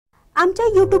आमच्या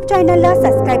YouTube चॅनलला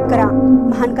subscribe करा,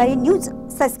 महानकारी न्यूज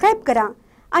सबस्क्राइब करा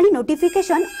आणि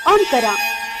नोटिफिकेशन ऑन करा।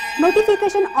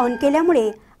 नोटिफिकेशन ऑन केल्यामुळे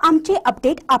आमचे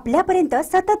अपडेट आपल्यापर्यंत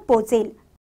सतत पोहोचेल।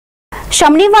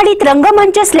 शमनेवाडीत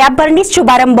रंगमंच स्लॅब भरणीस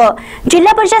शुभारंभ,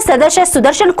 जिल्हा परिषद सदस्य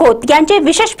सुदर्शन खोत यांचे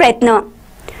विशेष प्रयत्न।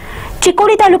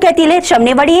 चिकोडी तालुक्यातील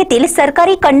शमनेवाडी येथील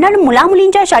सरकारी कन्नड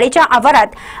मुलामुलींच्या शाळेच्या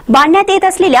आवारात बांधण्यात येत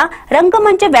असलेल्या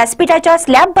रंगमंच व्यासपीठाच्या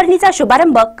स्लॅब भरणीचा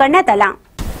शुभारंभ करण्यात आला।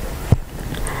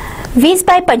 20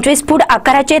 बाय 25 फूट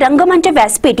आकाराचे रंगमंच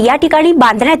व्यासपीठ या ठिकाणी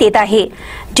बांधण्यात येत आहे।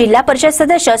 जिल्हा परिषद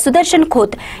सदस्य सुदर्शन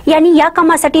खोत यांनी या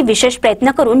कामासाठी विशेष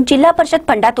प्रयत्न करून जिल्हा परिषद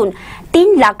फंडातून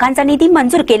 3 लाखांचा निधी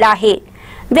मंजूर केला आहे।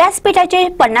 व्यासपीठाचे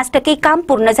 50% काम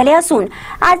पूर्ण झाले असून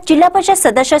आज जिल्हा परिषद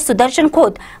सदस्य सुदर्शन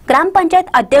खोत, ग्रामपंचायत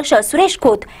अध्यक्ष सुरेश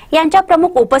खोत यांच्या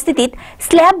प्रमुख उपस्थितीत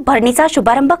स्लॅब भरणीचा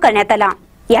शुभारंभ करण्यात आला।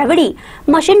 यावेळी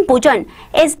मशीन पूजन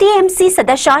एसडीएमसी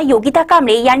सदस्य योगिता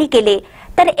कांबळे यांनी केले,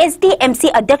 तर एसडीएमसी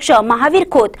अध्यक्ष महावीर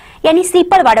खोत यांनी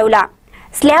श्रीफळ वाढवला।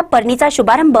 स्लॅब भरणीचा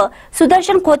शुभारंभ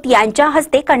सुदर्शन खोत यांच्या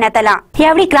हस्ते करण्यात आला।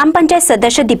 यावेळी ग्रामपंचायत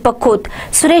सदस्य दीपक खोत,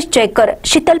 सुरेश जयकर,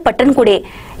 शीतल पटणकुडे,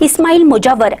 इस्माईल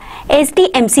मुजावर,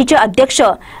 एसडीएमसीचे अध्यक्ष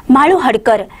माळू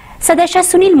हडकर, सदस्य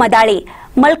सुनील मदाळे,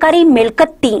 मलकारी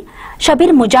मेलकत्ती,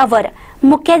 शबीर मुजावर,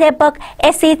 मुख्याध्यापक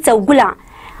एस.ए. Chougula,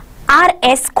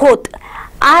 RS. Khot,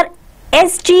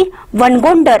 आर.एस.जी.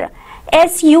 वनगोंडर,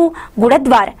 एस.यू.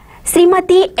 गुडद्वार,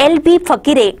 Shrimati L.B..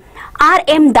 फकीरे,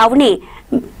 RM. Dawane,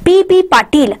 PB.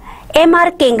 Patil, MR.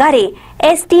 केंगारे,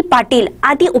 ST. Patil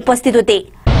आदी उपस्थित होते।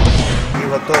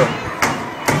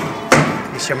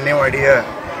 ಶಮನೇವಾಡಿಯ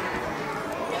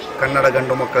ಕನ್ನಡ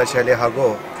ಗಂಡು ಮಕ್ಕಳ ಶಾಲೆ ಹಾಗೂ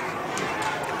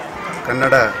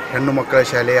ಕನ್ನಡ ಹೆಣ್ಣು ಮಕ್ಕಳ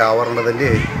ಶಾಲೆಯ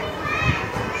ಆವರಣದಲ್ಲಿ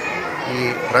ಈ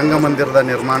ರಂಗಮಂದಿರದ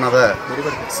ನಿರ್ಮಾಣದ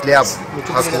ಸ್ಲ್ಯಾಬ್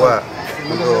ಹಾಕುವ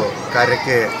ಒಂದು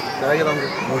ಕಾರ್ಯಕ್ಕೆ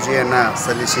ಪೂಜೆಯನ್ನು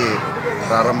ಸಲ್ಲಿಸಿ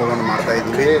ಪ್ರಾರಂಭವನ್ನು ಮಾಡ್ತಾ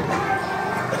ಇದ್ದೀವಿ।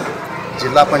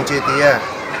 ಜಿಲ್ಲಾ ಪಂಚಾಯಿತಿಯ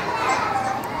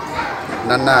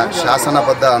ನನ್ನ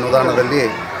ಶಾಸನಬದ್ಧ ಅನುದಾನದಲ್ಲಿ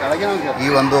ಈ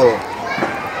ಒಂದು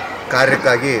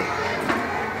ಕಾರ್ಯಕ್ಕಾಗಿ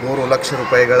 3 ಲಕ್ಷ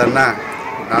ರೂಪಾಯಿಗಳನ್ನು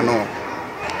ನಾನು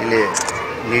ಇಲ್ಲಿ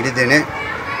ನೀಡಿದ್ದೇನೆ।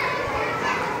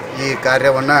 ಈ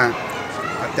ಕಾರ್ಯವನ್ನು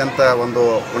ಅತ್ಯಂತ ಒಂದು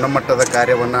ಗುಣಮಟ್ಟದ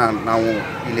ಕಾರ್ಯವನ್ನು ನಾವು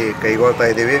ಇಲ್ಲಿ ಕೈಗೊಳ್ತಾ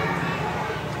ಇದ್ದೀವಿ।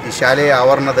 ಈ ಶಾಲೆಯ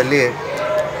ಆವರಣದಲ್ಲಿ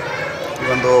ಈ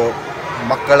ಒಂದು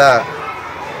ಮಕ್ಕಳ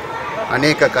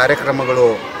ಅನೇಕ ಕಾರ್ಯಕ್ರಮಗಳು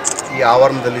ಈ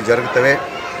ಆವರಣದಲ್ಲಿ ಜರುಗುತ್ತವೆ।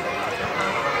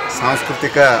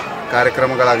 ಸಾಂಸ್ಕೃತಿಕ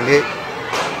ಕಾರ್ಯಕ್ರಮಗಳಾಗಲಿ,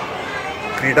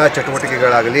 ಕ್ರೀಡಾ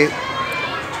ಚಟುವಟಿಕೆಗಳಾಗಲಿ,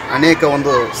 ಅನೇಕ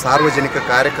ಒಂದು ಸಾರ್ವಜನಿಕ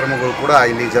ಕಾರ್ಯಕ್ರಮಗಳು ಕೂಡ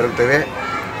ಇಲ್ಲಿ ಜರುಗುತ್ತವೆ।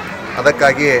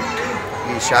 ಅದಕ್ಕಾಗಿ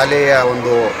ಈ ಶಾಲೆಯ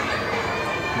ಒಂದು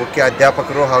ಮುಖ್ಯ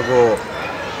ಅಧ್ಯಾಪಕರು ಹಾಗೂ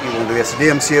ಈ ಒಂದು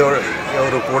ಎಸ್ಡಿಎಂಸಿ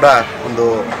ಅವರು ಕೂಡ ಒಂದು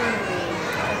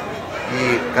ಈ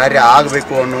ಕಾರ್ಯ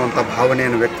ಆಗಬೇಕು ಅನ್ನುವಂಥ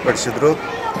ಭಾವನೆಯನ್ನು ವ್ಯಕ್ತಪಡಿಸಿದರು।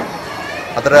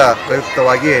 ಅದರ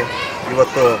ಪ್ರಯುಕ್ತವಾಗಿ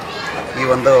ಇವತ್ತು ಈ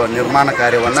ಒಂದು ನಿರ್ಮಾಣ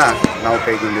ಕಾರ್ಯವನ್ನು ನಾವು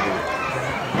ಕೈಗೊಂಡಿದ್ದೀವಿ।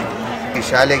 ಈ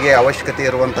ಶಾಲೆಗೆ ಅವಶ್ಯಕತೆ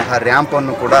ಇರುವಂತಹ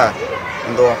ರ್ಯಾಂಪನ್ನು ಕೂಡ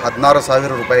ಒಂದು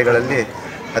 16,000 ರೂಪಾಯಿಗಳಲ್ಲಿ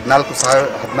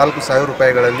 14,000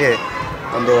 ರೂಪಾಯಿಗಳಲ್ಲಿ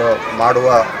ಒಂದು ಮಾಡುವ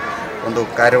ಒಂದು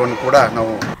ಕಾರ್ಯವನ್ನು ಕೂಡ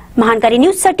ನಾವು महानकारी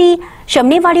न्यूज साठी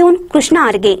शमनेवाडीहून कृष्णा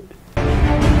आर्गे।